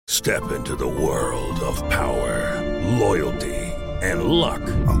Step into the world of power, loyalty, and luck.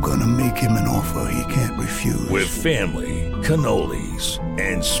 I'm gonna make him an offer he can't refuse. With family, cannolis,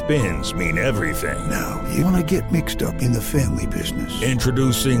 and spins mean everything. Now, you wanna get mixed up in the family business.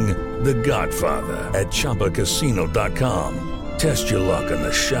 Introducing The Godfather at ChumbaCasino.com. Test your luck in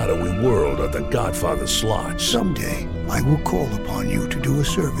the shadowy world of The Godfather slot. Someday, I will call upon you to do a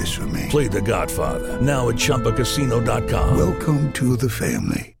service for me. Play The Godfather, now at ChumbaCasino.com. Welcome to the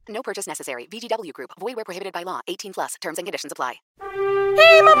family. No purchase necessary. VGW Group. Void where prohibited by law. 18+. Terms and conditions apply.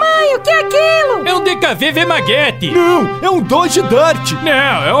 Ei, mamãe, o que é aquilo? É um DKV Vemaguete. Não, é um Dodge Dart. Não,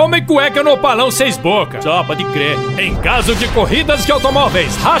 é Homem Cueca no Opalão 6 Bocas. Só pode crer. Em caso de corridas de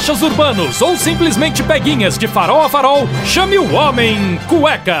automóveis, rachas urbanos ou simplesmente peguinhas de farol a farol, chame o Homem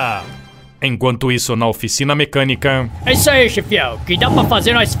Cueca. Enquanto isso, na oficina mecânica... É isso aí, chefião. O que dá pra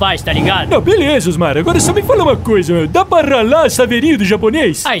fazer nós faz, tá ligado? Não, beleza, Osmar. Agora só me fala uma coisa, meu. Dá pra ralar a Saveirinho do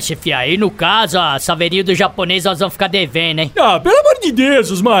Japonês? Aí, chefião, aí no caso, a Saveirinho do Japonês nós vamos ficar devendo, hein? Ah, pelo amor de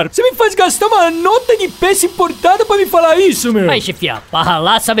Deus, Osmar. Você me faz gastar uma nota de peça importada pra me falar isso, meu. Aí, chefião, pra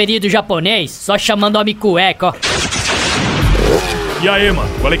ralar a Saveirinho do Japonês, só chamando o Homem Cueca, ó. E aí, mano,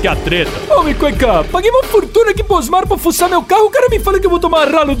 qual é que é a treta? Homem Cueca, paguei uma fortuna aqui pro Osmar pra fuçar meu carro. O cara me fala que eu vou tomar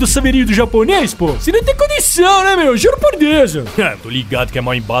ralo do Saveirinho do Japonês, pô. Você não tem condição, né, meu? Juro por Deus. Tô ligado que é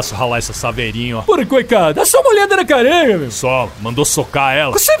mó embaço ralar essa Saveirinho, ó. Porra, Cueca, dá só uma olhada na carenga, meu. Só, mandou socar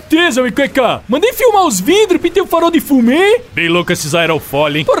ela? Com certeza, Homem Cueca. Mandei filmar os vidros, pintei o farol de fumê. Bem louco esses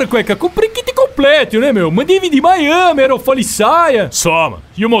aerofólio, hein? Porra, Cueca, comprei kit completo, né, meu? Mandei vir de Miami, aerofólio e saia. Só, mano.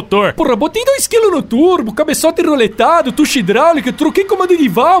 E o motor? Porra, botei 2 kg no turbo, cabeçote roletado, tucho hidráulica, troquei comando de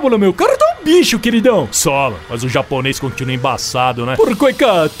válvula, meu. O cara tá um bicho, queridão. Só, mano. Mas o japonês continua embaçado, né? Porra,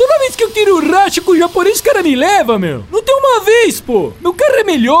 Cueca, toda vez que eu tiro o racha com o japonês, o cara me leva, meu. Não tem uma vez, pô. Meu carro é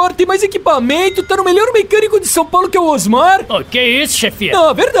melhor, tem mais equipamento, tá no melhor mecânico de São Paulo, que é o Osmar. Ô, que isso, chefinha?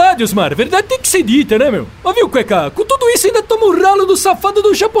 Não, verdade, Osmar. Verdade tem que ser dita, né, meu? Mas viu, Cueca, com tudo isso ainda toma o ralo do safado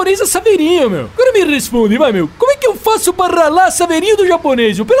do japonês a Saveirinho, meu. Agora me responde, vai, meu. Como é que eu faço pra ralar a Saveirinho do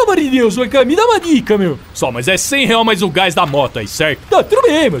japonês, meu? Pelo amor de Deus, Cueca, me dá uma dica, meu. Só, mas é R$100 mais o gás da moto aí, certo? Tá, tudo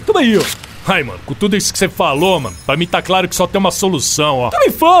bem, meu. Toma aí, ó. Ai, mano, com tudo isso que você falou, mano, pra mim tá claro que só tem uma solução, ó. Tu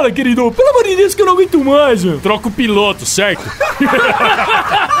me fala, querido. Pelo amor de Deus que eu não aguento mais, meu. Troca o piloto, certo?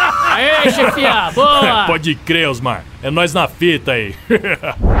 Aê, chefia, boa! Pode crer, Osmar. É nós na fita aí.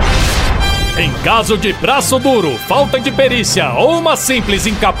 Em caso de braço duro, falta de perícia ou uma simples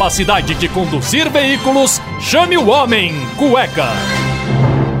incapacidade de conduzir veículos, chame o Homem Cueca.